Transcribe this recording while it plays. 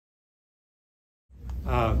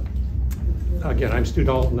Again, I'm Stu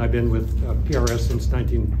Dalton. I've been with PRS since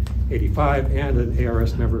 1985 and an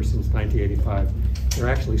ARS member since 1985. There are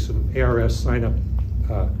actually some ARS sign-up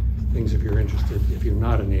things if you're interested, if you're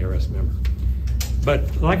not an ARS member.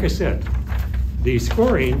 But like I said, the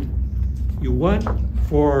scoring, you want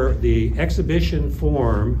for the exhibition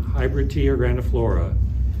form, hybrid tea or grandiflora,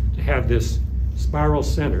 to have this spiral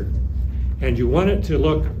center, and you want it to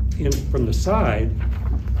look in from the side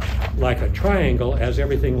like a triangle as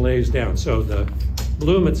everything lays down. So the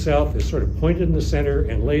bloom itself is sort of pointed in the center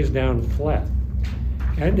and lays down flat.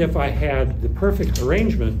 And if I had the perfect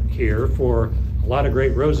arrangement here for a lot of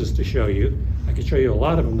great roses to show you, I could show you a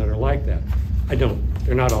lot of them that are like that. I don't,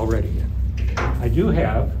 they're not all ready yet. I do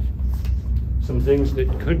have some things that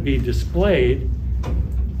could be displayed,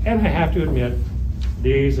 and I have to admit,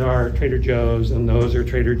 these are Trader Joe's and those are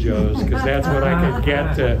Trader Joe's, because that's what I could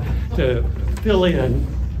get to fill in.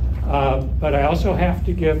 But I also have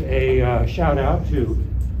to give a shout out to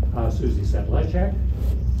Susie Sedlacek.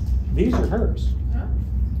 These are hers.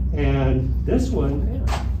 And this one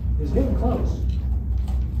is getting close.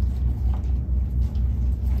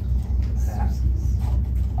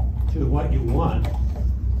 To what you want.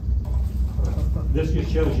 This just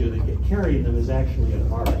shows you that carrying them is actually an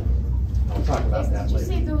art. I'll talk about that later.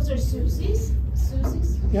 Did you say those are Susie's?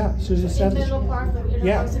 Susie's? Yeah, Susie said. In Menlo Park, in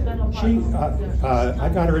yeah, Menlo Park. I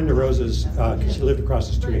got her into roses because she lived across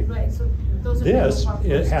the street. Right. So those are this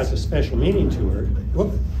it has a special meaning to her.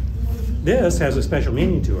 Whoop. This has a special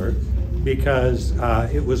meaning to her because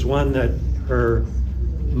it was one that her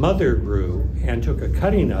mother grew and took a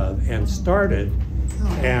cutting of and started,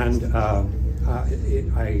 and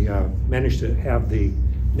I managed to have the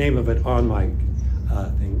name of it on my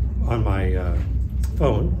thing on my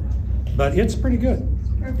phone, but it's pretty good.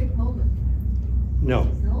 Perfect moment. No.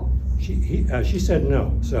 No? She said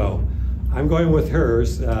no, so I'm going with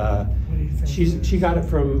hers. She got it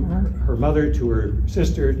from her mother to her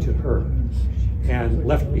sister to her, and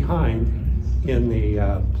left behind in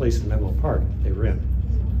the place in Menlo Park they were in.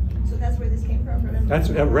 So that's where this came from?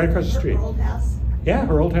 That's right across the street. Her old house? Yeah,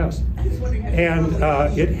 her old house. And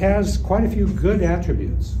it has quite a few good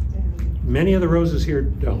attributes. Many of the roses here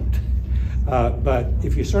don't. But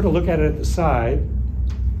if you sort of look at it at the side,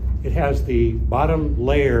 it has the bottom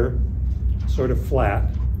layer sort of flat,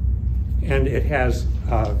 and it has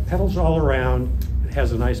petals all around. It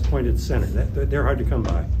has a nice pointed center. They're hard to come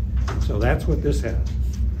by. So that's what this has.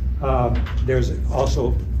 There's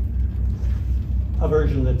also a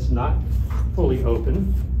version that's not fully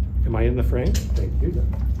open. Am I in the frame? Thank you.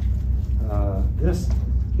 This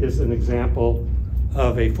is an example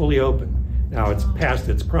of a fully open. Now it's past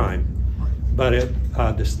its prime, but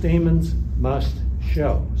the stamens must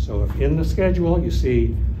show. So if in the schedule you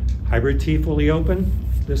see hybrid tea fully open,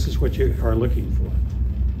 this is what you are looking for.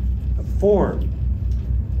 A form.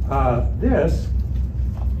 This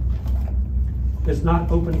is not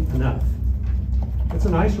open enough. It's a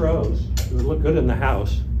nice rose. It would look good in the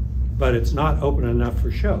house, but it's not open enough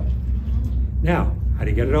for show. Now, how do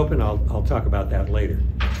you get it open? I'll talk about that later.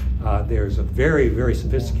 There's a very, very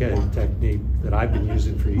sophisticated technique that I've been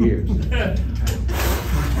using for years.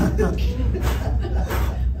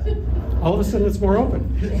 All of a sudden it's more open.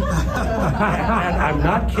 And I'm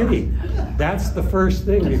not kidding. That's the first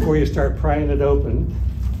thing before you start prying it open.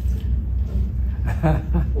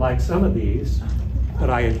 Like some of these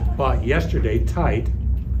that I had bought yesterday tight,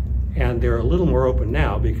 and they're a little more open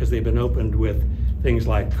now because they've been opened with things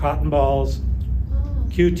like cotton balls,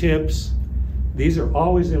 Q-tips. These are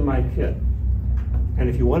always in my kit. And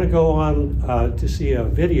if you want to go on to see a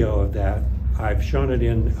video of that, I've shown it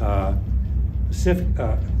in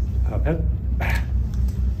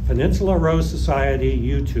Peninsula Rose Society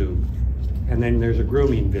YouTube, and then there's a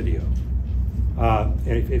grooming video,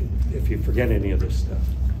 if you forget any of this stuff.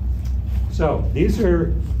 So this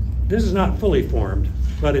is not fully formed,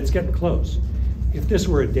 but it's getting close. If this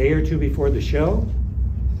were a day or two before the show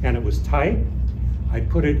and it was tight, I'd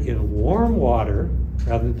put it in warm water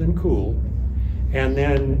rather than cool, and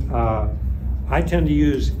then I tend to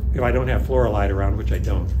use, if I don't have fluoride around, which I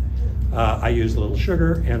don't, I use a little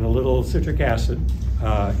sugar and a little citric acid.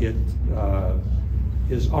 It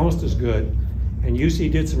is almost as good. And UC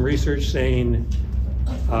did some research saying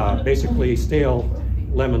basically stale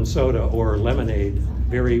lemon soda or lemonade,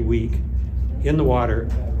 very weak, in the water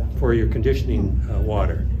for your conditioning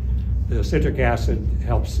water. The citric acid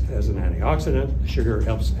helps as an antioxidant, the sugar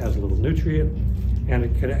helps as a little nutrient, and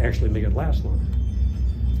it can actually make it last longer.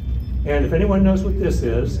 And if anyone knows what this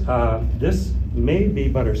is, this may be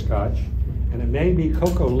butterscotch, and it may be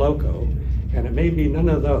Coco Loco, and it may be none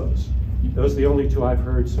of those. Those are the only two I've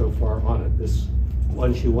heard so far on it. This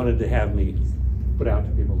one she wanted to have me put out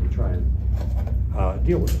to people to try and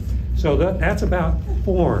deal with. So that's about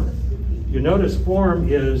form. You notice form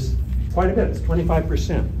is quite a bit, it's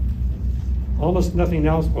 25%. Almost nothing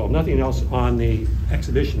else, well, nothing else on the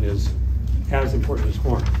exhibition is as important as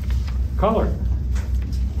form. Color.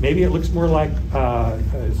 Maybe it looks more like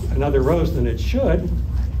another rose than it should.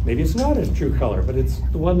 Maybe it's not a true color, but it's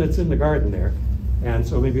the one that's in the garden there. And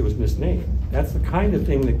so maybe it was misnamed. That's the kind of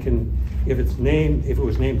thing that can, if it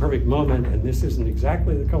was named Perfect Moment, and this isn't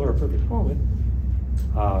exactly the color of Perfect Moment,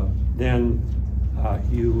 then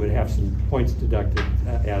you would have some points deducted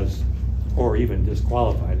or even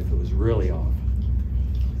disqualified if it was really off.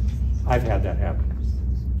 I've had that happen.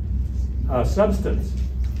 Substance.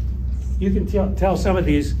 You can tell some of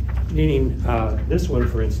these, meaning this one,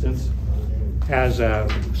 for instance, has a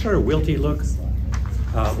sort of wilty look,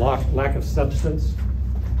 lack of substance.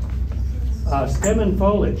 Stem and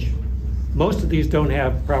foliage. Most of these don't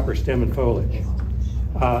have proper stem and foliage.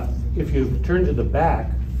 If you turn to the back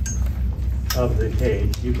of the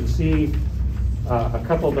page, you can see a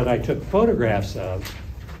couple that I took photographs of.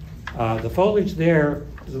 The foliage there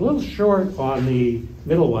is a little short on the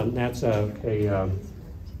middle one. That's a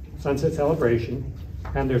sunset celebration.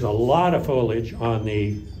 And there's a lot of foliage on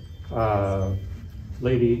the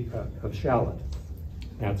Lady of Shallot.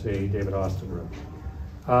 That's a David Austin rose.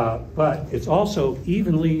 But it's also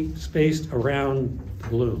evenly spaced around the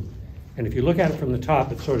bloom. And if you look at it from the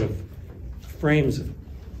top, it sort of frames it.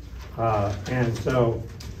 And so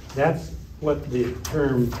that's what the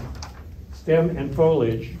term stem and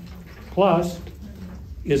foliage plus,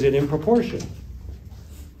 is it in proportion?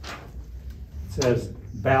 It says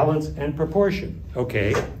balance and proportion.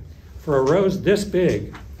 Okay, for a rose this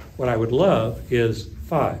big, what I would love is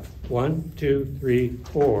 5. 1, 2, 3,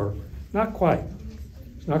 4. Not quite.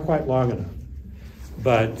 It's not quite long enough.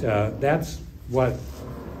 But that's what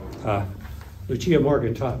Lucia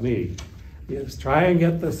Morgan taught me, is try and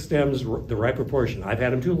get the stems the right proportion. I've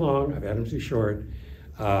had them too long, I've had them too short.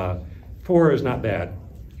 4 is not bad.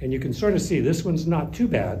 And you can sort of see this one's not too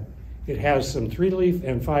bad. It has some 3-leaf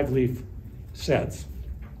and 5-leaf sets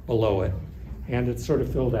below it, and it's sort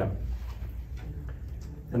of filled out.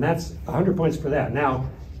 And that's 100 points for that. Now,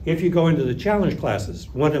 if you go into the challenge classes,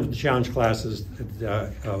 one of the challenge classes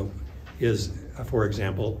is, for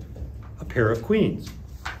example, a pair of queens.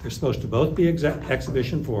 They're supposed to both be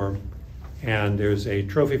exhibition form, and there's a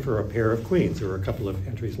trophy for a pair of queens. There were a couple of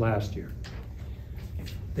entries last year.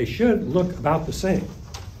 They should look about the same.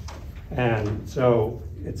 And so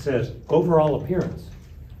it says overall appearance.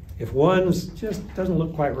 If one's just doesn't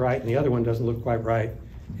look quite right and the other one doesn't look quite right,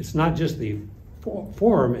 it's not just the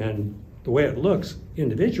form and the way it looks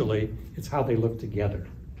individually, it's how they look together.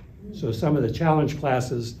 So some of the challenge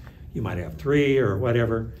classes, you might have 3 or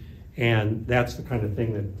whatever, and that's the kind of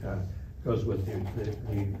thing that goes with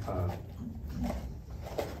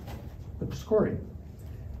the scoring.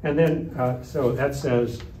 And then, so that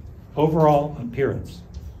says overall appearance.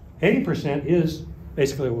 80% is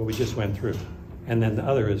basically what we just went through, and then the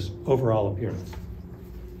other is overall appearance.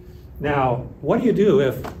 Now, what do you do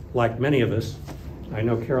if, like many of us, I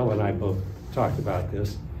know Carol and I both talked about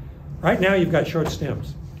this, right now you've got short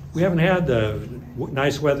stems. We haven't had the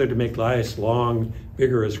nice weather to make nice, long,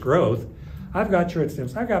 vigorous growth. I've got short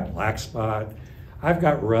stems. I've got black spot. I've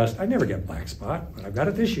got rust. I never get black spot, but I've got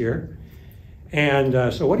it this year.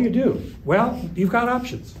 And so what do? Well, you've got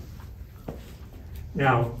options.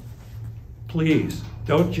 Now, please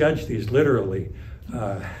don't judge these literally.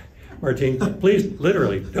 Martine, please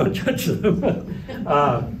literally don't judge them.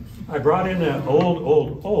 I brought in an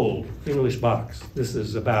old English box. This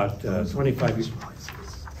is about 25 years.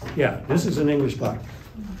 Yeah, this is an English box.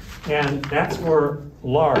 And that's for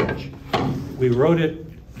large. We wrote it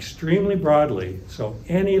extremely broadly, so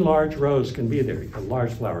any large rose can be there. A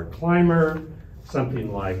large flowered climber,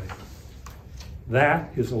 something like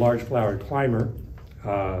that is a large flowered climber.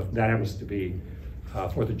 That happens to be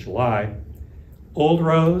 4th of July. Old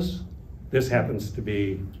rose, this happens to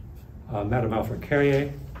be Madame Alfred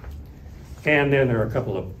Carrier. And then there are a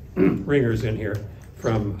couple of ringers in here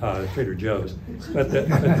from Trader Joe's. But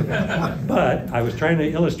I was trying to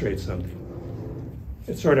illustrate something.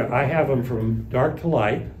 It's sort of, I have them from dark to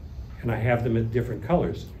light, and I have them in different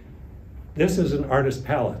colors. This is an artist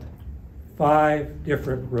palette. 5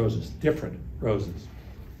 different roses.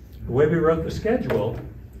 The way we wrote the schedule,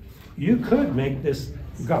 you could make this,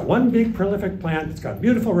 you've got one big prolific plant, it's got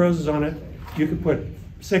beautiful roses on it, you could put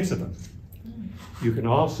 6 of them. You can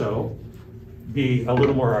also be a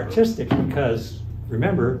little more artistic because,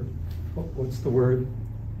 remember, what's the word?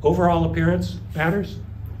 Overall appearance matters.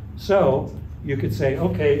 So you could say,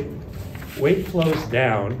 okay, weight flows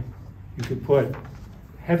down, you could put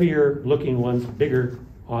heavier looking ones, bigger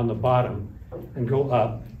on the bottom and go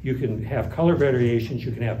up. You can have color variations,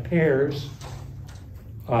 you can have pairs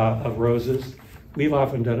of roses. We've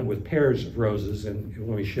often done it with pairs of roses and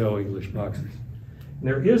when we show English boxes. And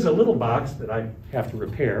there is a little box that I have to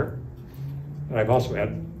repair. And I've also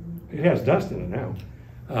had, it has dust in it now,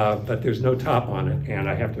 but there's no top on it, and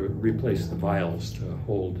I have to replace the vials to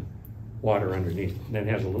hold water underneath. And then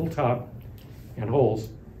it has a little top and holes,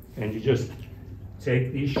 and you just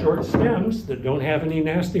take these short stems that don't have any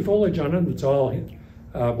nasty foliage on them, it's all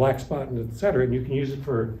black spot and et cetera, and you can use it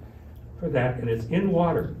for that, and it's in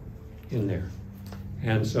water in there.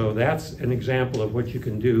 And so that's an example of what you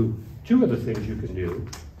can do, two of the things you can do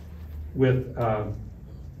with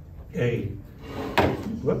a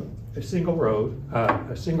single rose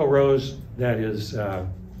that is, that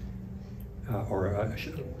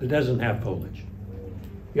doesn't have foliage.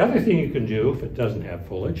 The other thing you can do if it doesn't have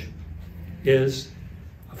foliage is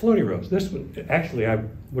a floating rose. This one, actually I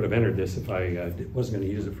would have entered this if I wasn't going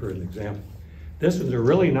to use it for an example. This one's a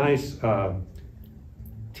really nice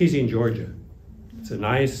Teasing Georgia. It's a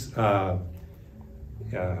nice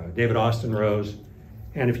David Austin rose.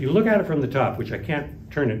 And if you look at it from the top, which I can't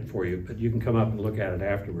turn it for you, but you can come up and look at it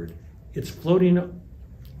afterward, it's floating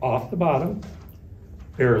off the bottom,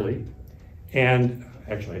 barely. And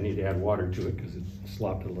actually I need to add water to it because it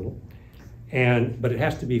slopped a little. But it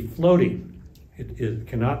has to be floating. It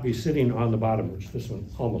cannot be sitting on the bottom, which this one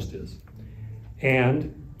almost is.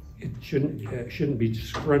 And it shouldn't be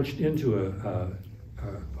scrunched into a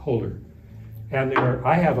holder. And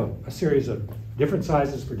I have a series of different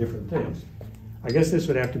sizes for different things. I guess this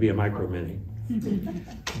would have to be a micro mini.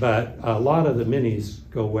 But a lot of the minis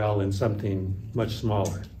go well in something much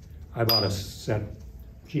smaller. I bought a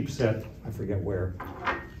cheap set, I forget where.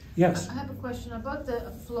 Yes? I have a question about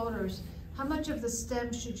the floaters. How much of the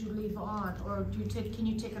stem should you leave on, or can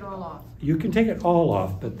you take it all off? You can take it all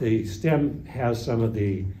off, but the stem has some of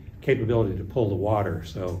the capability to pull the water.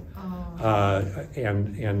 So,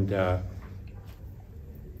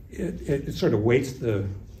 it sort of weights the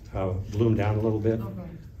bloom down a little bit. Okay.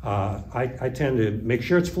 I tend to make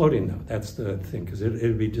sure it's floating though. That's the thing, because it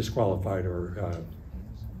would be disqualified or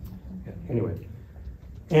anyway.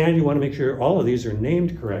 And you want to make sure all of these are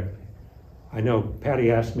named correctly. I know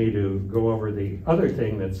Patty asked me to go over the other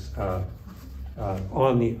thing that's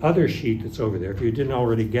on the other sheet that's over there. If you didn't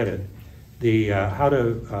already get it, the how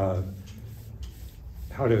to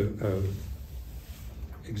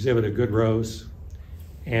exhibit a good rose,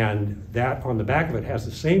 and that on the back of it has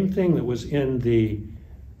the same thing that was in the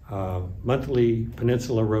monthly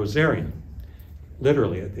Peninsula Rosarian.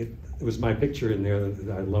 Literally, it was my picture in there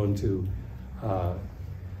that I loaned to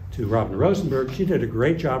Robin Rosenberg. She did a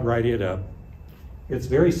great job writing it up. It's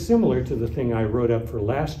very similar to the thing I wrote up for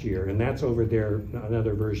last year, and that's over there,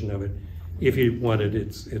 another version of it. If you wanted,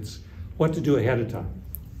 it's what to do ahead of time.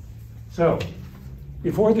 So,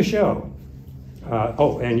 before the show,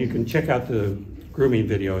 and you can check out the grooming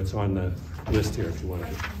video. It's on the list here if you want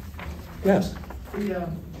to. Yes? The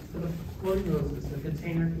floating roses, the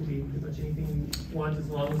container can be pretty much anything you want as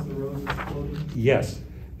long as the rose is floating? Yes.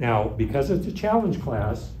 Now, because it's a challenge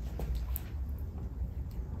class,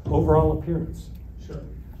 overall appearance. Sure.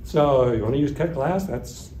 So you want to use cut glass,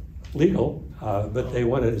 that's legal, but they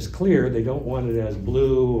want it as clear. They don't want it as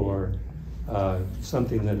blue or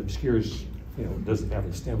something that obscures, doesn't have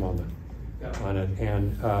a stem on it.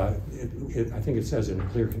 And I think it says in a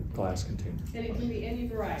clear glass container. And it can be any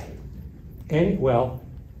variety. Well,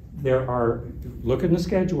 there are, look in the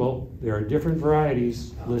schedule, there are different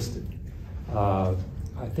varieties listed. I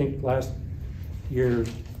think last year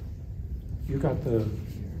you got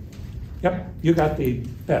you got the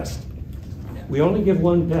best. We only give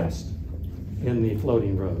one best in the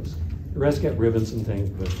floating rose. The rest get ribbons and things,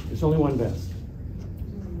 but there's only one best.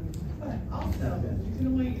 But also, you can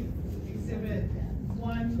only exhibit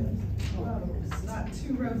one rose, not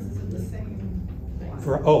two roses of the same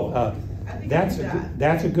one.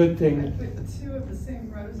 That's a good thing. But two of the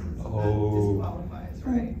same roses disqualifies,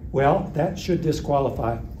 right? Well, that should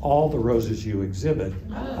disqualify all the roses you exhibit,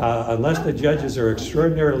 unless the judges are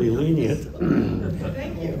extraordinarily lenient.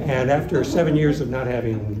 Thank you. And after 7 years of not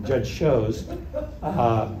having judge shows,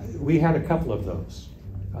 we had a couple of those.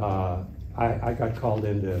 I got called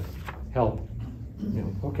in to help,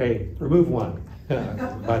 okay, remove one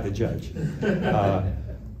by the judge.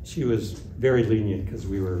 She was very lenient because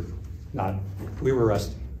we were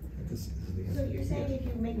rusty. So you're saying if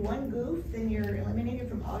you make one goof, then you're eliminated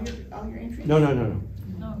from all your entries? No.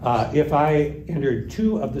 If I entered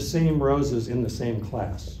two of the same roses in the same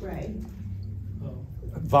class. Right.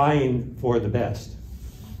 vying for the best.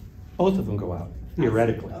 Both of them go out,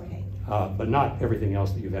 theoretically. Okay. But not everything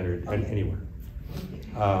else that you've entered anywhere.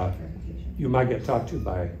 You might get talked to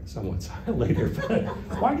by someone later, but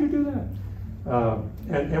why'd you do that?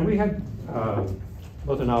 And we had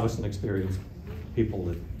both a novice and experienced people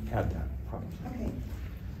that had that problem.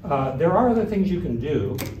 Okay. There are other things you can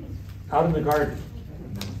do out in the garden.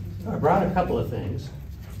 I brought a couple of things.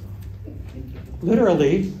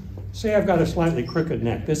 Literally, say I've got a slightly crooked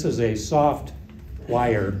neck. This is a soft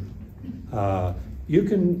wire. You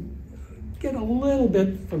can get a little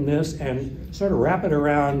bit from this and sort of wrap it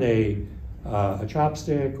around a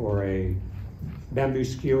chopstick or a bamboo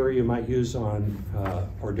skewer you might use on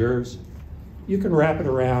hors d'oeuvres. You can wrap it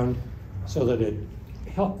around so that it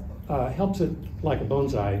helps it, like a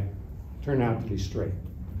bonsai, turn out to be straight.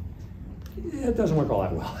 It doesn't work all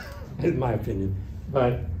that well, in my opinion,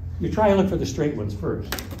 but you try and look for the straight ones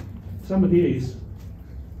first. Some of these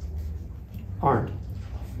aren't.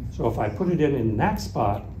 So if I put it in that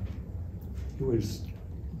spot, it would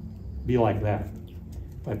be like that.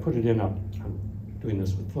 If I put it in up, I'm doing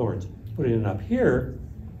this with thorns, put it in up here,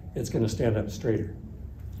 it's going to stand up straighter.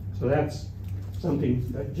 So that's something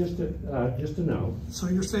just to know. So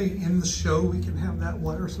you're saying in the show we can have that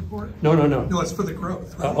wire support? No. No, it's for the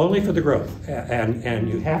growth, right? Only for the growth. And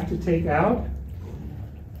you have to take out,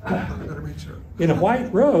 I better make sure. in a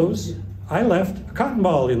white rose, I left a cotton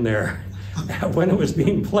ball in there when it was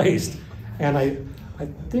being placed. And I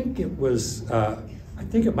think it was, I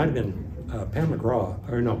think it might have been Pam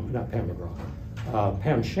McGraw, or no, not Pam McGraw,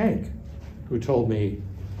 Pam Shank, who told me,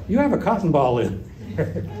 you have a cotton ball in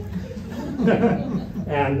there.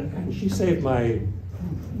 and she saved my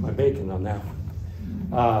bacon on that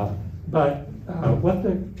one. But what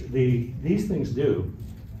these things do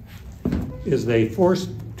is they force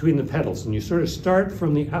between the petals, and you sort of start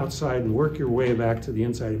from the outside and work your way back to the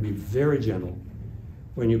inside and be very gentle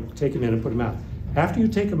when you take them in and put them out. After you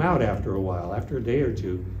take them out after a while, after a day or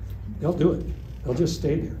two, they'll do it. They'll just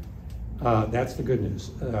stay there. That's the good news.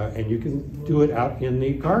 And you can do it out in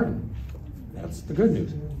the garden. That's the good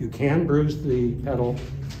news. You can bruise the petal,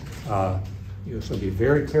 so be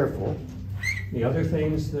very careful. The other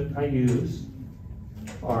things that I use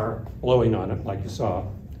are blowing on it, like you saw,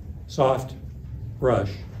 soft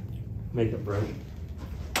brush, makeup brush.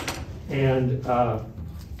 And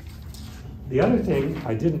the other thing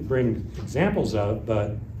I didn't bring examples of,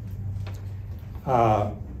 but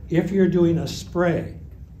if you're doing a spray,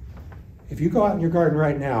 if you go out in your garden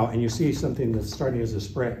right now and you see something that's starting as a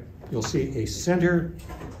spray, you'll see a center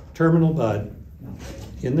terminal bud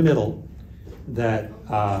in the middle that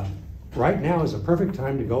right now is a perfect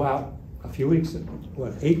time to go out a few weeks,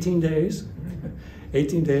 18 days,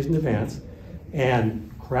 18 days in advance, and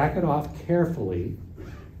crack it off carefully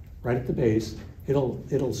right at the base.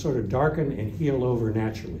 It'll sort of darken and heal over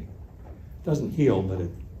naturally. It doesn't heal, but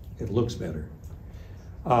it looks better.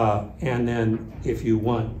 And then if you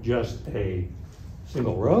want just a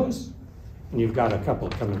single rose, and you've got a couple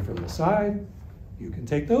coming from the side, you can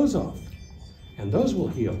take those off, and those will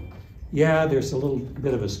heal. Yeah, there's a little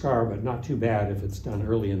bit of a scar, but not too bad if it's done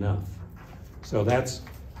early enough. So that's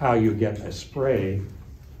how you get a spray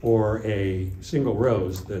or a single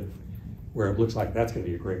rose where it looks like that's going to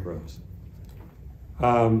be a great rose.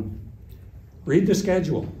 Read the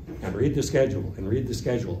schedule, and read the schedule, and read the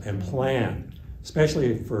schedule, and plan,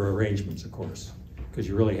 especially for arrangements, of course, because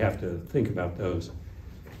you really have to think about those.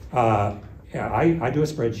 I do a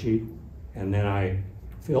spreadsheet, and then I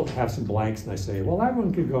have some blanks, and I say, well, that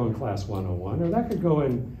one could go in class 101, or that could go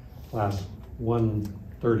in class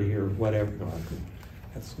 130, or whatever. No,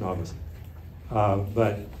 that's novice.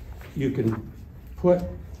 But you can put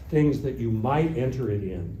things that you might enter it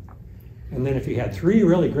in. And then if you had 3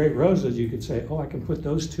 really great roses, you could say, oh, I can put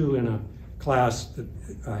those 2 in a class that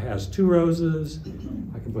has 2 roses.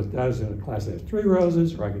 I can put those in a class that has 3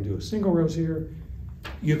 roses, or I can do a single rose here.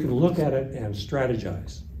 You can look at it and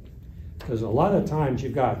strategize. Because a lot of times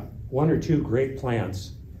you've got 1 or 2 great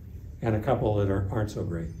plants and a couple that aren't so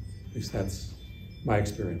great. At least that's my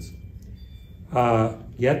experience.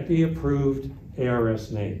 Get the approved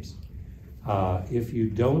ARS names. If you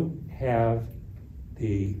don't have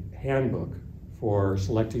the handbook for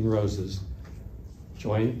selecting roses,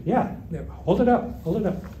 hold it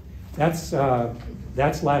up.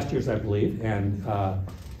 That's last year's, I believe, and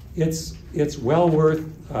it's well worth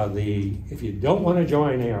if you don't want to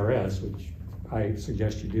join ARS, which I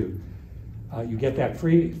suggest you do, you get that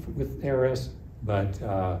free with ARS, but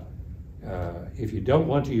if you don't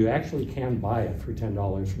want to, you actually can buy it for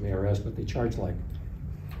 $10 from ARS, but they charge like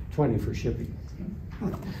 $20 for shipping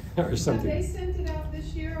or something. Have they sent it out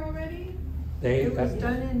this year already? They, It was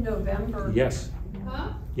done in November. yes.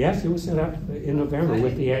 Huh? Yes, it was sent out in November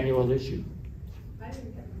with the annual issue. I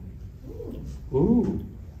didn't get one. Ooh,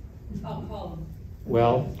 I'll call them.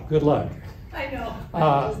 well, good luck. I know.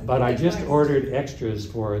 But I just ordered extras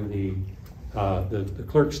for the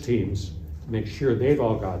clerk's teams to make sure they've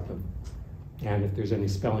all got them. And if there's any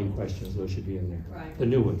spelling questions, those should be in there. Right. The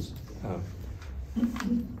new ones.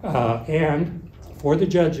 And for the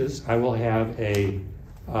judges, I will have a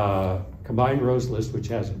combined rose list, which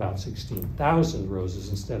has about 16,000 roses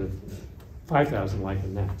instead of 5,000 like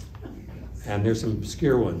in that. And there's some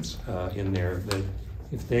obscure ones in there that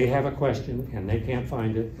if they have a question and they can't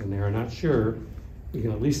find it and they're not sure, we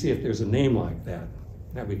can at least see if there's a name like that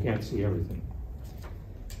we can't see everything.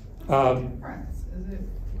 Difference. Is it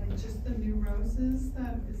like just the new roses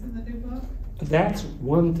that is in the new book? That's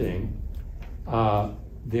one thing.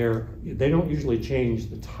 They don't usually change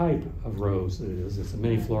the type of rose that it is. It's a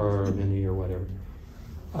mini flora or a mini or whatever.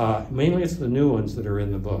 Mainly it's the new ones that are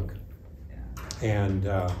in the book. And,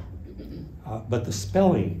 but the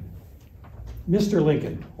spelling, Mr.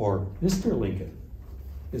 Lincoln or Mr. Lincoln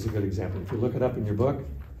is a good example. If you look it up in your book,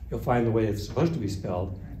 you'll find the way it's supposed to be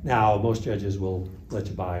spelled. Now, most judges will let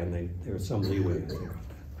you by, and there's some leeway, I think.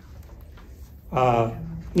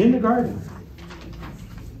 In the garden,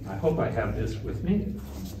 I hope I have this with me.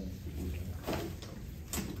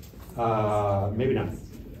 Maybe not.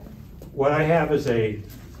 What I have is a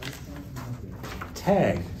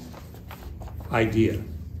tag idea.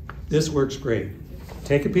 This works great.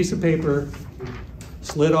 Take a piece of paper,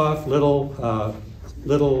 slit off little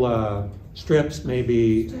strips,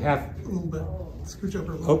 maybe half. A little bit. Scooch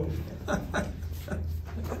over a little.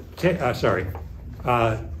 Oh. Sorry.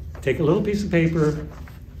 Take a little piece of paper,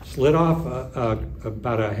 slit off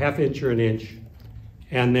about a ½ inch or an inch,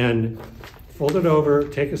 and then fold it over,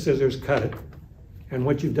 take a scissors, cut it. And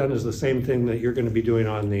what you've done is the same thing that you're going to be doing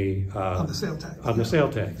on the sale tag. On the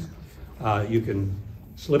sale tags. You can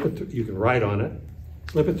slip it, you can write on it,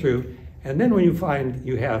 slip it through, and then when you find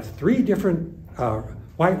you have 3 different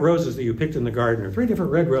white roses that you picked in the garden, or 3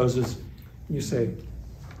 different red roses, you say,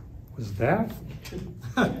 was that?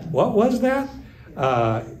 What was that?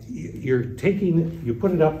 You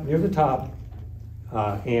put it up near the top,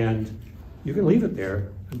 and you can leave it there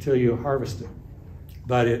until you harvest it.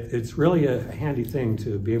 But it's really a handy thing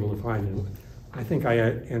to be able to find. And I think I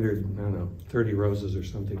entered, I don't know, 30 roses or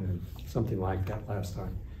something like that last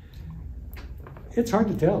time. It's hard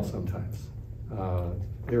to tell sometimes.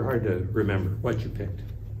 They're hard to remember what you picked.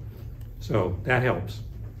 So that helps.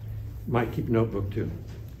 Might keep a notebook too.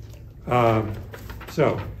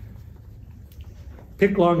 So,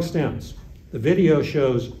 pick long stems. The video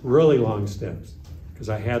shows really long stems because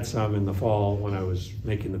I had some in the fall when I was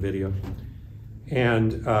making the video.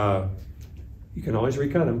 And you can always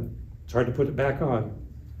recut them. It's hard to put it back on,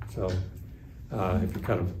 so if you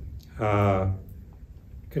cut them.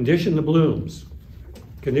 Condition the blooms.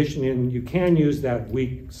 Conditioning, you can use that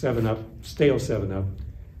weak 7-Up, stale 7-Up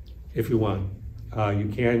if you want. You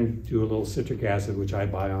can do a little citric acid, which I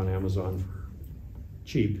buy on Amazon for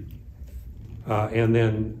cheap, and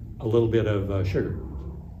then a little bit of sugar.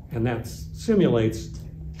 And that simulates,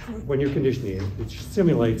 when you're conditioning it, it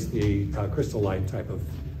simulates the crystal light type of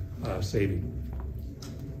saving.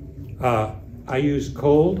 I use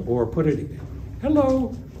cold or put it,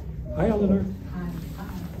 hello, hi Eleanor.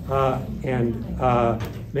 And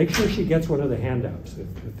make sure she gets one of the handouts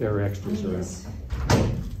if there are extras around.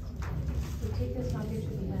 Take this, I'll get you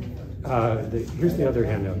the handout. Here's the other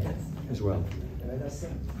handout as well.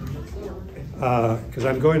 Because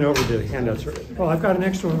I'm going over the handouts. Well, I've got an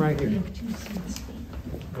extra one right here.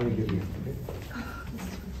 Let me give you.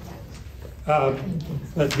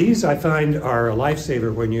 But these I find are a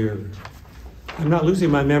lifesaver when I'm not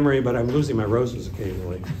losing my memory, but I'm losing my roses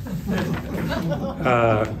occasionally.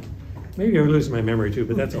 Maybe I'm losing my memory too,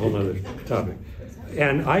 but that's a whole other topic.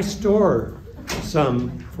 And I store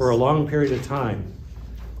some for a long period of time.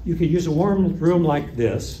 You could use a warm room like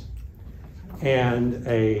this and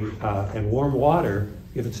warm water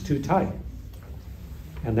if it's too tight.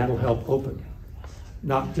 And that'll help open.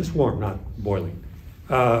 Not just warm, not boiling.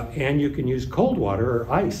 And you can use cold water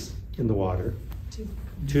or ice in the water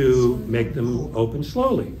to make them open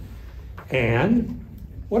slowly. And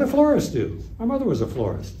what do florists do? My mother was a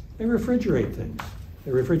florist. They refrigerate things.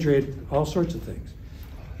 They refrigerate all sorts of things.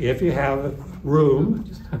 If you have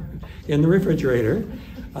room in the refrigerator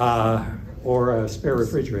or a spare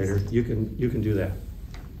refrigerator, you can do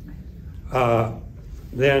that.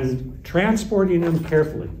 Then transporting them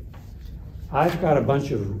carefully. I've got a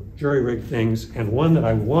bunch of jury-rigged things, and one that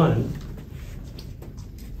I won,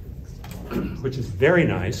 which is very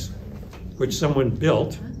nice, which someone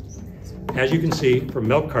built, as you can see, from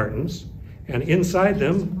milk cartons, and inside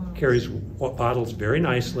them carries bottles very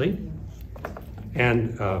nicely.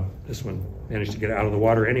 And this one managed to get out of the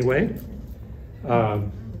water anyway.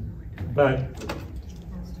 But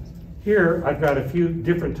here I've got a few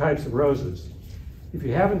different types of roses. If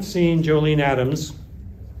you haven't seen Jolene Adams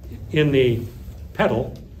in the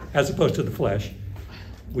petal, as opposed to the flesh,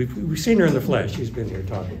 we've seen her in the flesh, she's been here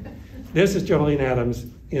talking. This is Jolene Adams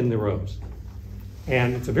in the rose.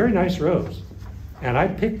 And it's a very nice rose. And I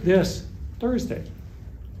picked this Thursday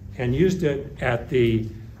and used it at the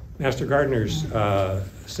Master Gardener's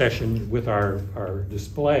session with our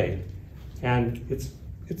display. And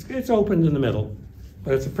it's opened in the middle,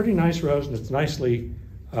 but it's a pretty nice rose and it's nicely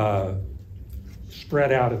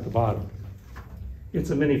spread out at the bottom.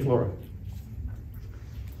 It's a mini flora.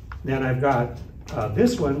 Then I've got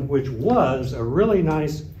this one, which was a really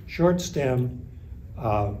nice short stem,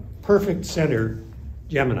 perfect center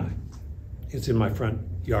Gemini. It's in my front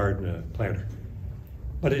yard planter.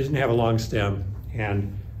 But it doesn't have a long stem,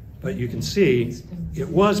 but you can see it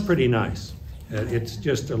was pretty nice. It's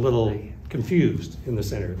just a little confused in the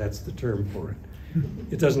center. That's the term for it.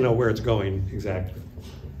 It doesn't know where it's going exactly.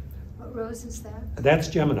 What rose is that? That's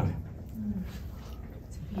Gemini.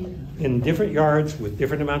 In different yards with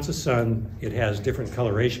different amounts of sun, it has different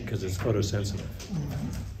coloration because it's photosensitive.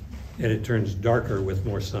 And it turns darker with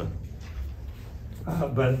more sun.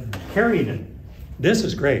 But carrying it, this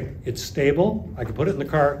is great. It's stable. I can put it in the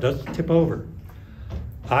car. It doesn't tip over.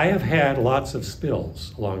 I have had lots of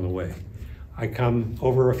spills along the way. I come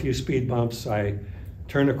over a few speed bumps. I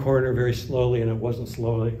turn a corner very slowly, and it wasn't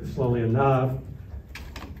slowly enough.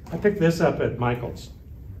 I picked this up at Michael's.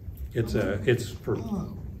 It's for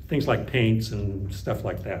things like paints and stuff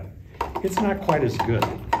like that. It's not quite as good,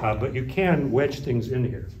 but you can wedge things in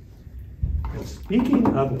here. And speaking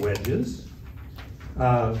of wedges,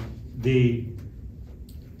 I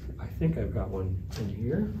think I've got one in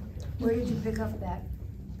here. Where did you pick up that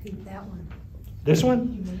one? This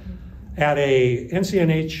one? At a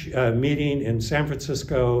NCNH meeting in San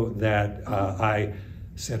Francisco that I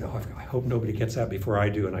said, oh, I hope nobody gets that before I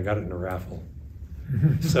do, and I got it in a raffle.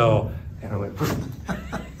 So, and I went,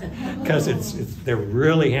 because they're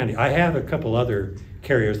really handy. I have a couple other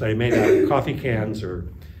carriers that I made out of coffee cans or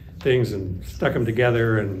things and stuck them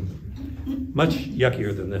together, and much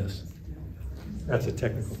yuckier than this. That's a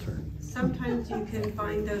technical term. Sometimes you can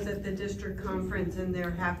find those at the district conference in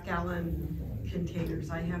their half-gallon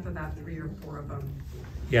containers. I have about 3 or 4 of them.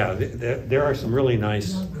 Yeah, there are some really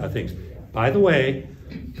nice things. By the way,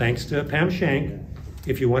 thanks to Pam Shank,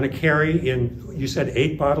 if you want to carry in, you said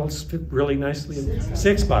 8 bottles fit really nicely in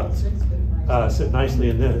 6 bottles. Sit nicely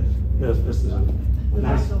in this. This is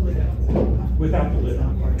nice. Without the lid.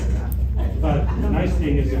 But the nice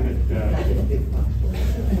thing is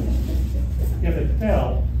if it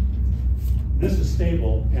fell, this is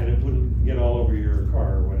stable and it wouldn't get all over your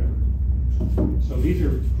car or whatever. So these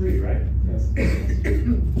are free, right? Yes.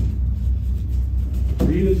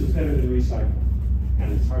 Reuse is better than recycle.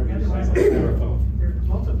 And it's hard to recycle styrofoam. They're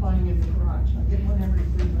multiplying in the garage. I get one every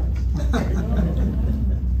 3 months.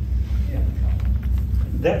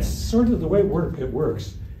 That's sort of the way it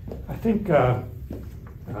works. I think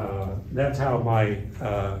that's how my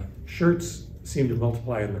shirts seem to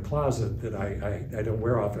multiply in the closet that I don't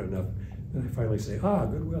wear often enough. And I finally say,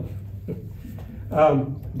 Goodwill.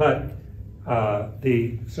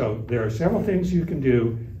 So there are several things you can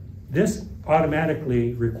do. This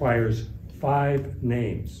automatically requires 5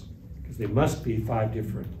 names, because they must be 5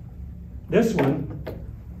 different. This one,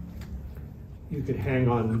 you could hang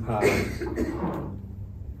on,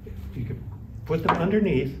 you could put them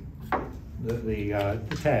underneath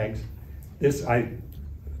the tags. This I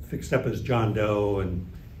fixed up as John Doe and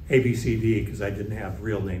ABCD because I didn't have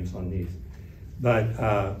real names on these. But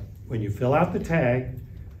when you fill out the tag,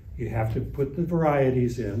 you have to put the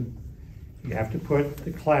varieties in. You have to put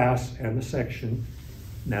the class and the section,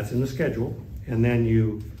 and that's in the schedule. And then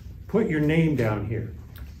you put your name down here.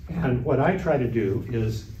 And what I try to do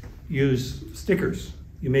is use stickers.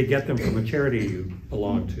 You may get them from a charity you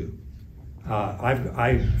belong to.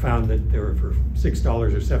 I found that there were for $6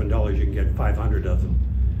 or $7 you can get 500 of them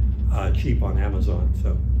cheap on Amazon.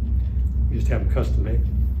 So you just have them custom made.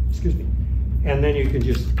 Excuse me. And then you can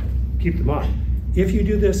just keep them on. If you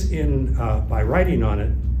do this by writing on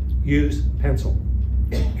it, use pencil,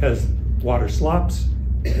 because water slops,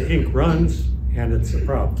 the ink runs, and it's a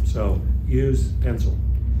problem. So use pencil.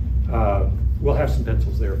 We'll have some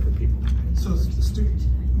pencils there for people. So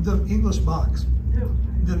the English box,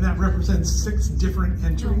 then that represents 6 different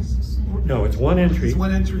entries? No, it's one entry. It's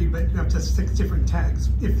one entry, but you have to have 6 different tags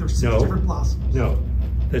if there's 6 No. different blossoms. No,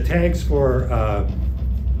 the tags for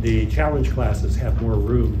the challenge classes have more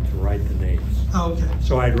room to write the names. Oh, okay.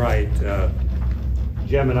 So I'd write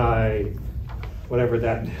Gemini, whatever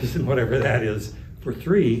that is, and whatever that is, for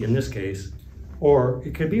 3 in this case, or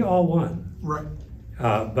it could be all 1. Right.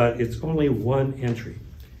 But it's only 1 entry.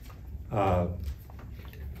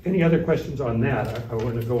 Any other questions on that? I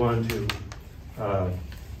want to go on to,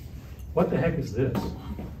 what the heck is this?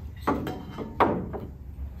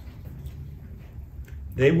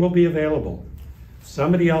 They will be available.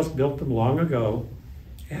 Somebody else built them long ago,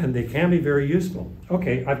 and they can be very useful.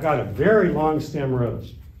 Okay, I've got a very long stem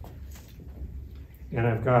rose. And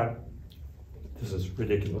I've got, this is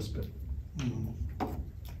ridiculous, but,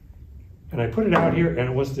 and I put it out here and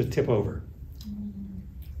it wants to tip over.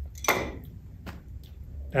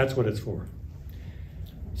 That's what it's for.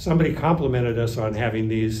 Somebody complimented us on having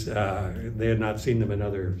these. They had not seen them in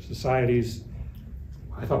other societies.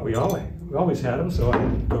 I thought we always had them, so I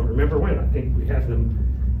don't remember when. I think we had them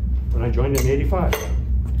when I joined in '85.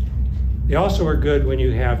 They also are good when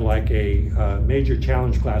you have like a major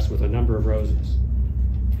challenge class with a number of roses.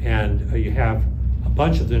 And you have a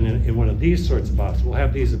bunch of them in one of these sorts of boxes. We'll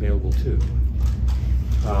have these available too.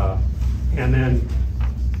 And then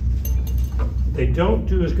they don't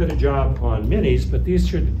do as good a job on minis, but these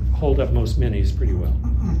should hold up most minis pretty well.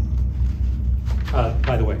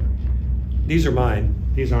 By the way, these are mine.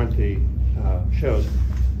 These aren't the shows.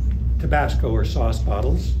 Tabasco or sauce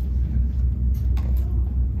bottles,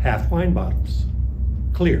 half wine bottles,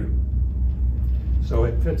 clear. So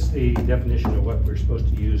it fits the definition of what we're supposed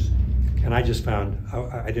to use. And I just found,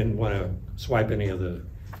 I didn't want to swipe any of the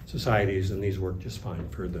societies, and these work just fine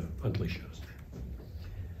for the monthly shows.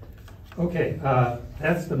 Okay,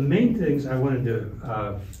 that's the main things I wanted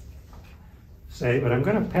to say, but I'm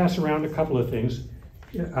going to pass around a couple of things.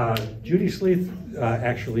 Judy Sleeth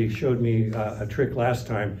actually showed me a trick last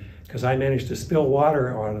time, because I managed to spill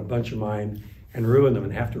water on a bunch of mine and ruin them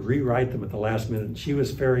and have to rewrite them at the last minute. And she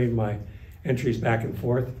was ferrying my entries back and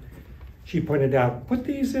forth. She pointed out, put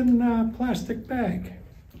these in a plastic bag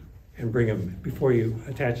and bring them before you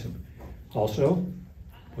attach them. Also,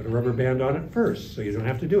 put a rubber band on it first so you don't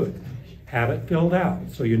have to do it. Have it filled out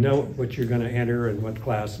so you know what you're going to enter and what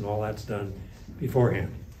class and all that's done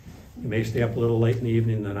beforehand. You may stay up a little late in the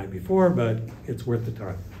evening the night before, but it's worth the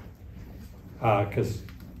time. Because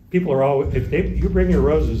people are always, if you bring your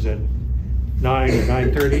roses at 9 or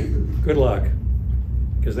 9:30, good luck,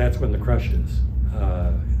 because that's when the crush is.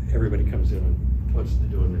 Everybody comes in and wants to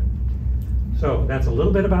do them. So that's a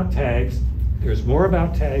little bit about tags. There's more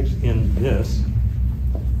about tags in this.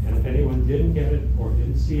 And if anyone didn't get it or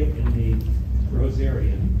didn't see it in the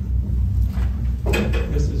rosarian,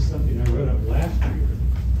 this is something I wrote up last year.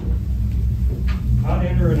 How to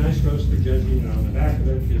enter a nice rose for judging, and on the back of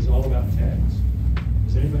it is all about tags.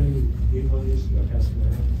 Does anybody need one of these? Do I pass them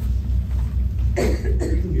around?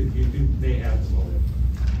 You may have them already.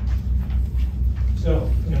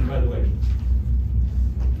 So, and by the way,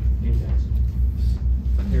 name tags.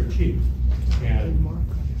 They're cheap, and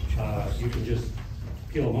you can just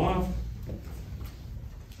peel them off,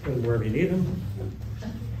 put them wherever you need them.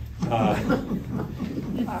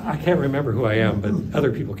 I can't remember who I am, but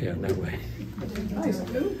other people can that way.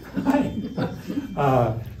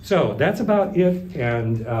 So that's about it,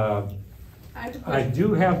 and I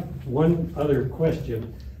do have one other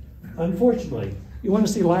question. Unfortunately, you want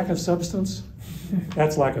to see lack of substance?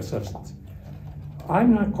 That's lack of substance.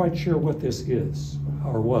 I'm not quite sure what this is,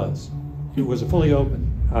 or was. It was a fully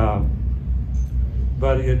open.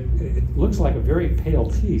 But it looks like a very pale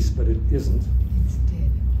piece, but it isn't.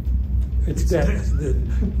 It's dead.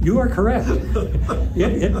 You are correct.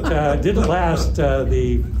 It didn't last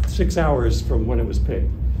the 6 hours from when it was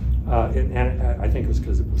picked. And I think it was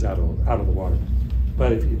because it was out of the water.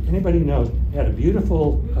 But if anybody knows, it had a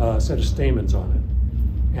beautiful set of stamens on it.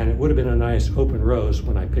 And it would have been a nice open rose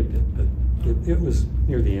when I picked it, but it was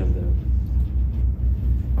near the end then.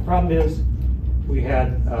 The problem is we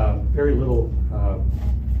had very little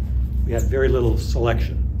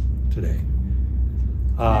selection today.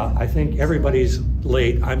 I think everybody's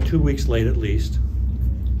late. I'm 2 weeks late at least.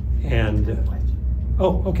 And,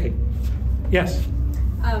 oh, okay. Yes.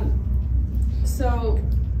 So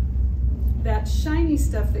that shiny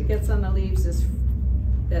stuff that gets on the leaves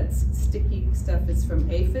that sticky stuff is from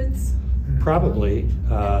aphids? Probably.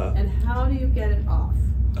 And how do you get it off?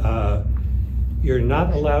 You're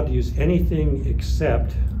not allowed to use anything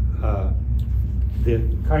except the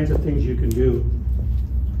kinds of things you can do.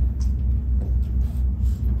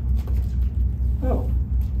 Oh,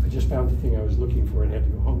 just found the thing I was looking for and had to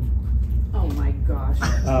go home for. Oh my gosh.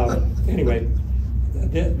 Anyway,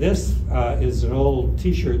 this is an old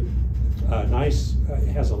T-shirt, nice, it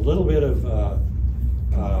has a little bit of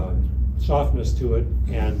softness to it,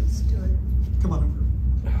 and Let's do it. Come on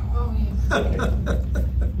Oh, yeah. okay.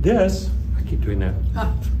 This, I keep doing that.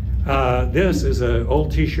 This is an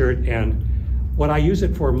old T-shirt, and what I use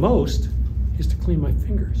it for most is to clean my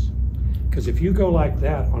fingers. Because if you go like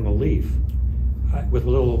that on a leaf with a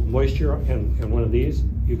little moisture and one of these,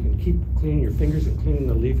 you can keep cleaning your fingers and cleaning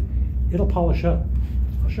the leaf. It'll polish up.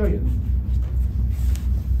 I'll show you.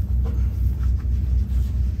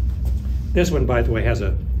 This one, by the way, has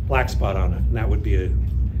a black spot on it, and that would be a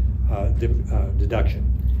deduction.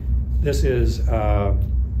 This is Madame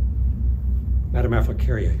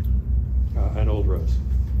Africaria, an old rose.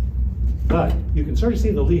 But you can sort of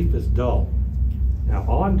see the leaf is dull. Now,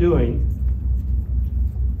 all I'm doing,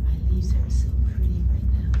 My leaves are so pretty right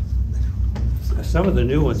now. some of the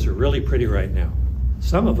new ones are really pretty right now.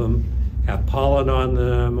 Some of them have pollen on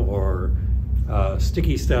them or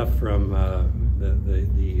sticky stuff from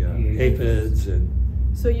the aphids, and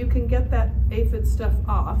So you can get that aphid stuff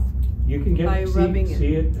off, you can by rubbing it.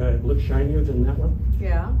 see it looks shinier than that one.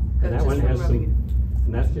 yeah? And that That's one just from has some, rubbing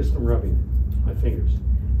and that's just from rubbing it, my fingers.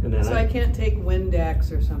 And then it. So I can't take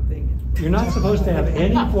Windex or something. you're not supposed to have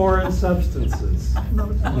any foreign substances.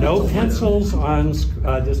 No pencils on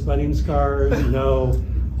disbudding scars, no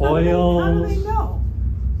oils. How do they know?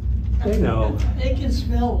 They know. They can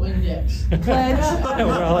smell Windex. Pledge.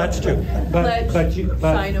 Well, that's true. Pledge.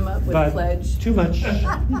 Sign 'em up with but pledge. Too much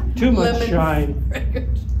Lemon shine.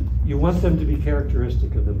 fragrance. You want them to be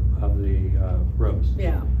characteristic of the rose.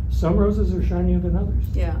 Yeah, Some roses are shinier than others.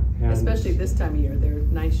 yeah, And- especially this time of year, they're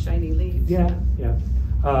nice shiny leaves. Yeah, yeah.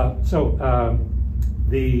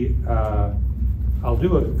 I'll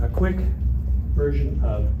do a quick version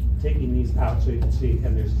of taking these out so you can see.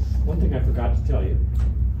 And there's one thing I forgot to tell you.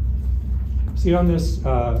 See on this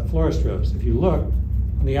florist rose, if you look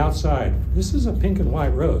on the outside, this is a pink and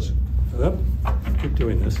white rose. Oh, keep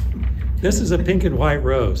doing this. This is a pink and white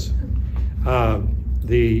rose.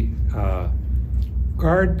 The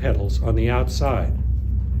guard petals on the outside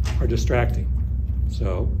are distracting.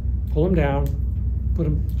 So pull them down, put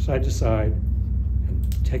them side to side,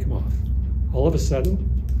 and take them off. All of a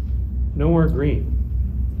sudden, no more green.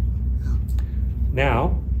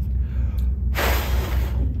 Now,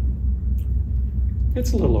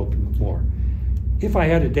 it's a little open more. If I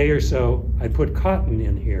had a day or so, I'd put cotton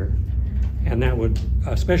in here, and that would,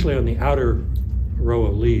 especially on the outer row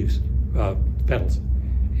of leaves, petals,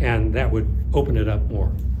 and that would open it up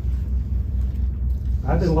more.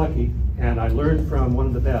 I've been lucky, and I learned from one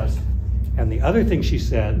of the best. And the other thing she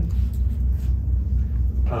said,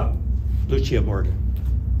 Lucia Morgan,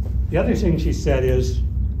 the other thing she said is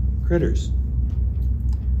critters.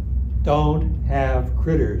 Don't have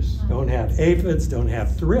critters. Don't have aphids, don't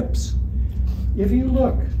have thrips. If you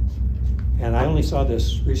look, and I only saw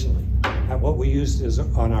this recently, at what we used is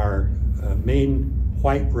on our main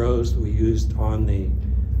white rose that we used on the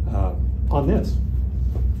on this.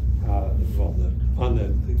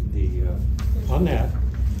 On that,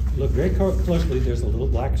 look very closely, there's a little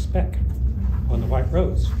black speck on the white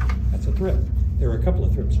rose. That's a thrip. There are a couple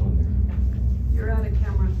of thrips on there. You're out of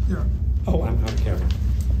camera. Yeah. Oh, I'm out of camera.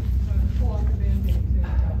 Pull off the Band-Aid too.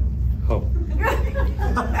 Oh, We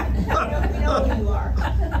know who you are.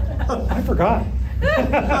 I forgot.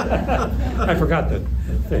 I forgot the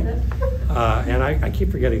thing. And I keep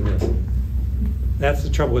forgetting this. That's the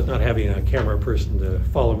trouble with not having a camera person to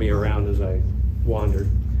follow me around as I wander.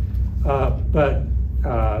 But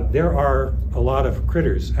there are a lot of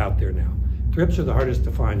critters out there now. Thrips are the hardest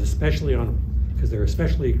to find, especially because they're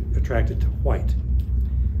especially attracted to white.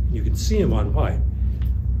 You can see them on white,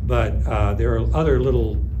 but there are other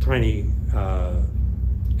little tiny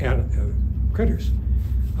critters.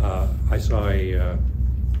 I saw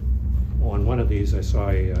on one of these I saw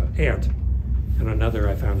a ant, and another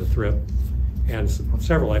I found a thrip, and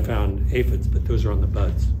several I found aphids, but those are on the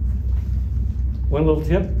buds. One little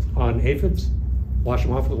tip on aphids: wash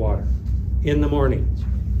them off with water in the morning.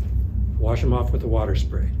 Wash them off with a water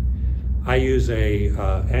spray. I use a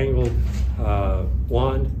angled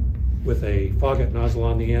wand with a fogget nozzle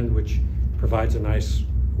on the end, which provides a nice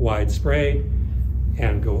wide spray,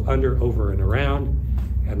 and go under, over, and around,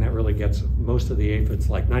 and that really gets most of the aphids,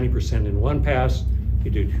 like 90% in one pass.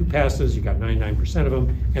 You do 2 passes, you got 99% of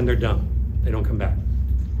them, and they're done. They don't come back,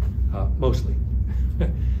 mostly.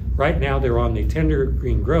 Right now they're on the tender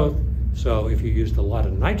green growth, so if you used a lot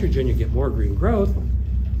of nitrogen, you get more green growth.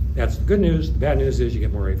 That's the good news. The bad news is you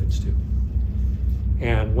get more aphids too.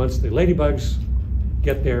 And once the ladybugs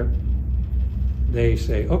get there, they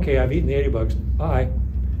say, okay, I've eaten the ladybugs, bye.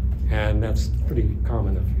 And that's pretty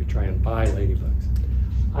common if you try and buy ladybugs.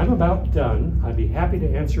 I'm about done. I'd be happy to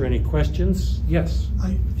answer any questions. Yes?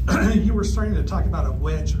 You were starting to talk about a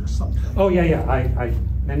wedge or something. Oh, yeah. I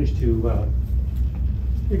managed to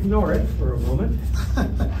ignore it for a moment.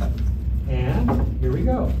 And here we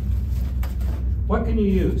go. What can you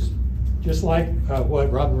use? Just like what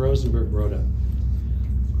Robin Rosenberg wrote up.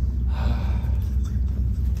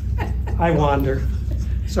 I wander.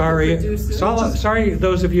 Sorry. Sorry,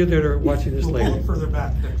 those of you that are watching this We'll later. pull it further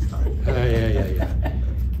back next time. Yeah.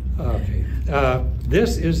 Okay.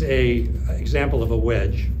 This is a example of a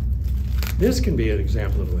wedge. This can be an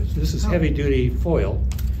example of a wedge. This is heavy-duty foil.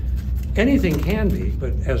 Anything can be,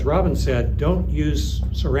 but as Robin said, don't use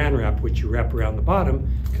saran wrap, which you wrap around the bottom,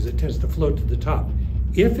 because it tends to float to the top.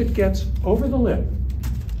 If it gets over the lip,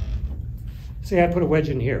 say I put a wedge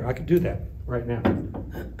in here, I could do that right now.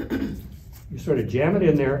 You sort of jam it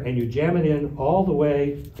in there, and you jam it in all the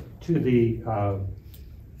way to the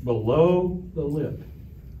below the lip.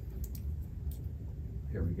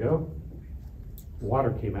 There we go.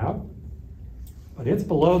 Water came out, but it's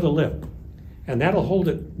below the lip. And that'll hold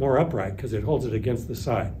it more upright because it holds it against the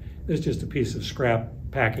side. This is just a piece of scrap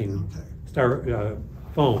packing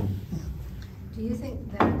foam. Do you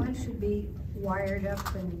think that one should be wired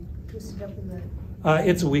up and twisted up in the...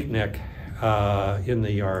 It's a weak neck in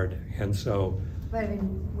the yard, and so... But I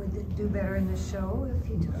mean, would it do better in the show if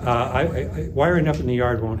you took wiring up in the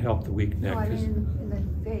yard won't help the weak neck. No, I mean in the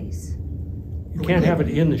vase. You can't have it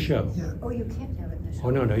in the show. Yeah. Oh, you can't have it in the show. Oh,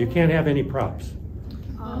 no, you can't have any props.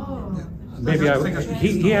 Oh. Yeah. Maybe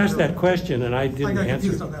he asked that question and I I didn't got answer.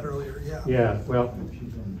 confused on that earlier, yeah. Yeah, well,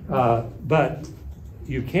 but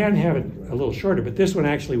you can have it a little shorter, but this one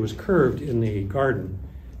actually was curved in the garden.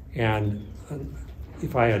 And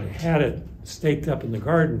if I had had it staked up in the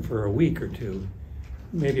garden for a week or two,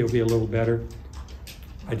 maybe it would be a little better.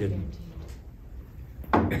 I didn't.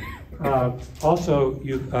 Also,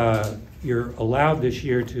 you're allowed this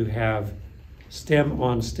year to have stem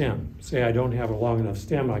on stem. Say I don't have a long enough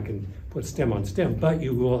stem, I can put stem on stem, but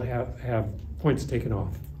you will have points taken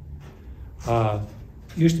off.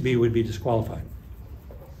 Used to be would be disqualified.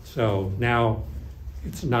 So now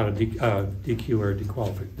it's not a DQ or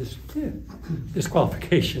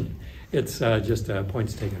disqualification. It's just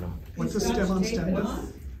points taken off. What's the stem on stem?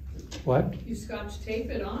 What? You scotch tape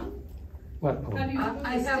it on? What? Oh. How do you put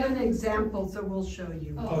I the have an stem? example, so we'll show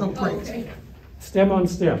you. Oh, great. Okay. Stem on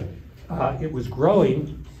stem. It was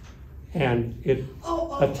growing and it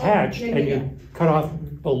attached and you cut off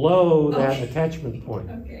below that attachment point.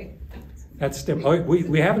 Okay. That's stem. Oh,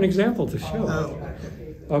 we have an example to show. Oh,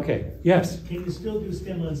 Okay, yes, Can you still do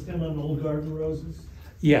stem on old garden roses?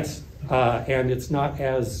 yes. And it's not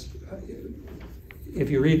as, if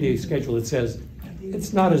you read the schedule, it says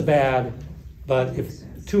it's not as bad, but if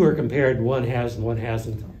two are compared, one has and one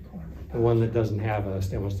hasn't, the one that doesn't have a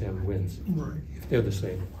stem on stem wins, right. if they're the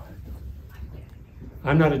same.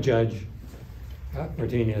 I'm not a judge,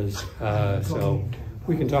 Martina is, so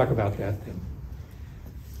we can talk about that then.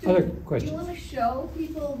 Other questions? You want to show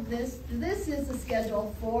people this? This is the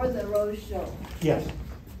schedule for the Rose Show. Yes.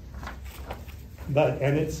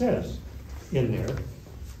 And it says in there,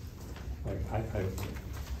 I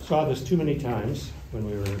saw this too many times when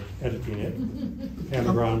we were editing it.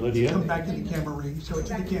 Camera on, Lydia. Come back to the camera ring, show it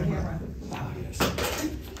to the camera. Oh, yes.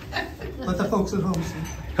 Let the folks at home see.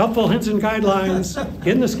 Helpful hints and guidelines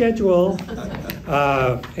in the schedule.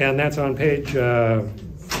 And that's on page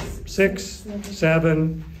 6,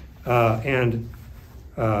 7, and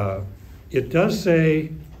it does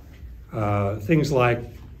say things like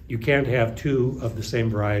you can't have two of the same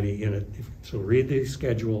variety in it. So read the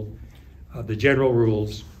schedule, the general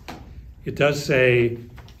rules. It does say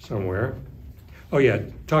somewhere, oh yeah,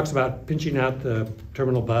 it talks about pinching out the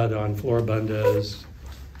terminal bud on floribundas.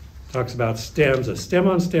 Talks about stems. A stem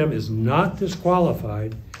on stem is not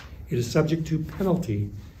disqualified. It is subject to penalty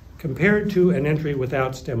compared to an entry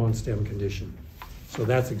without stem on stem condition. So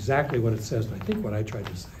that's exactly what it says, and I think what I tried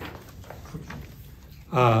to say.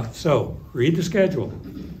 So read the schedule.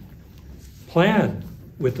 Plan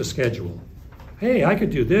with the schedule. Hey, I could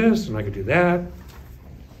do this and I could do that.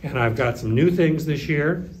 And I've got some new things this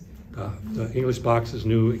year. The English box is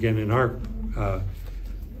new again in our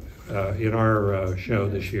show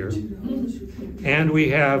this year. And we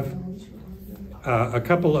have a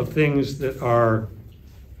couple of things that are,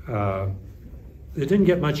 that didn't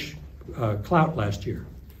get much clout last year.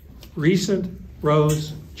 Recent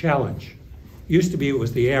Rose Challenge. Used to be it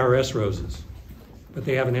was the ARS roses, but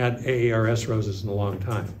they haven't had AARS roses in a long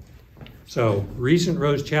time. So Recent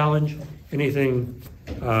Rose Challenge anything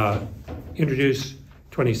introduced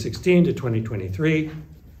 2016 to 2023.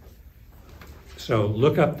 So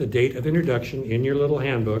look up the date of introduction in your little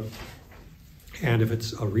handbook, and if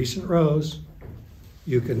it's a recent rose,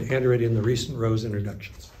 you can enter it in the recent rose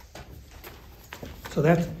introductions. So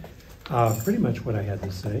that's pretty much what I had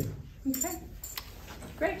to say. Okay,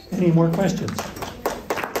 great. Any more questions?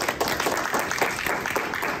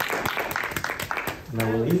 And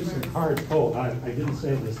I will leave some cards. Oh, I didn't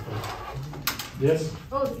say this, but this.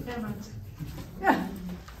 Oh, the camera.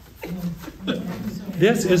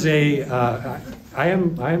 This is a, I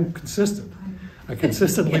am consistent. I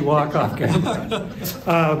consistently walk off camera.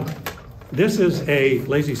 This is a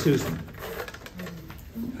Lazy Susan.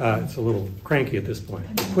 It's a little cranky at this point.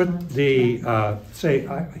 Put the,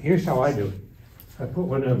 here's how I do it. I put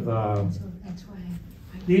one of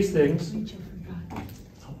these things.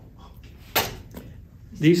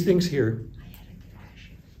 These things here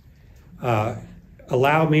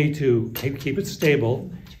allow me to keep it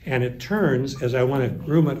stable, and it turns as I want to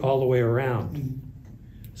groom it all the way around.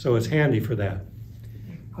 So it's handy for that.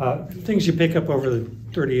 Things you pick up over the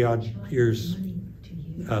 30-odd years,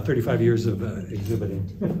 35 years of exhibiting.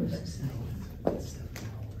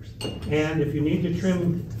 And if you need to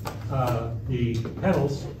trim the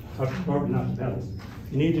petals, or not the petals,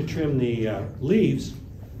 you need to trim the leaves.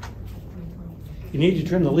 You need to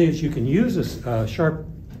trim the leaves. You can use a sharp,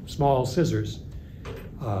 small scissors,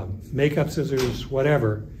 makeup scissors,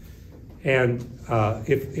 whatever. And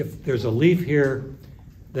if there's a leaf here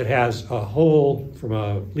that has a hole from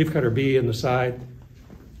a leafcutter bee in the side,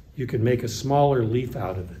 you can make a smaller leaf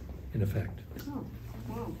out of it, in effect. Oh,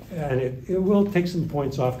 wow. And it will take some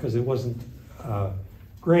points off because it wasn't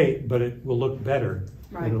great, but it will look better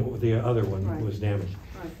than the other one that was damaged.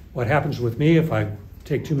 Right. What happens with me if I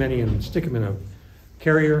take too many and stick them in a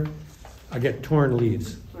carrier, I get torn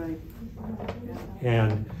leaves. Right.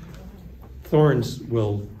 And thorns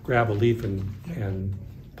will grab a leaf and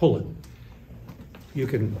pull it. You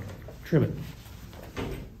can trim it.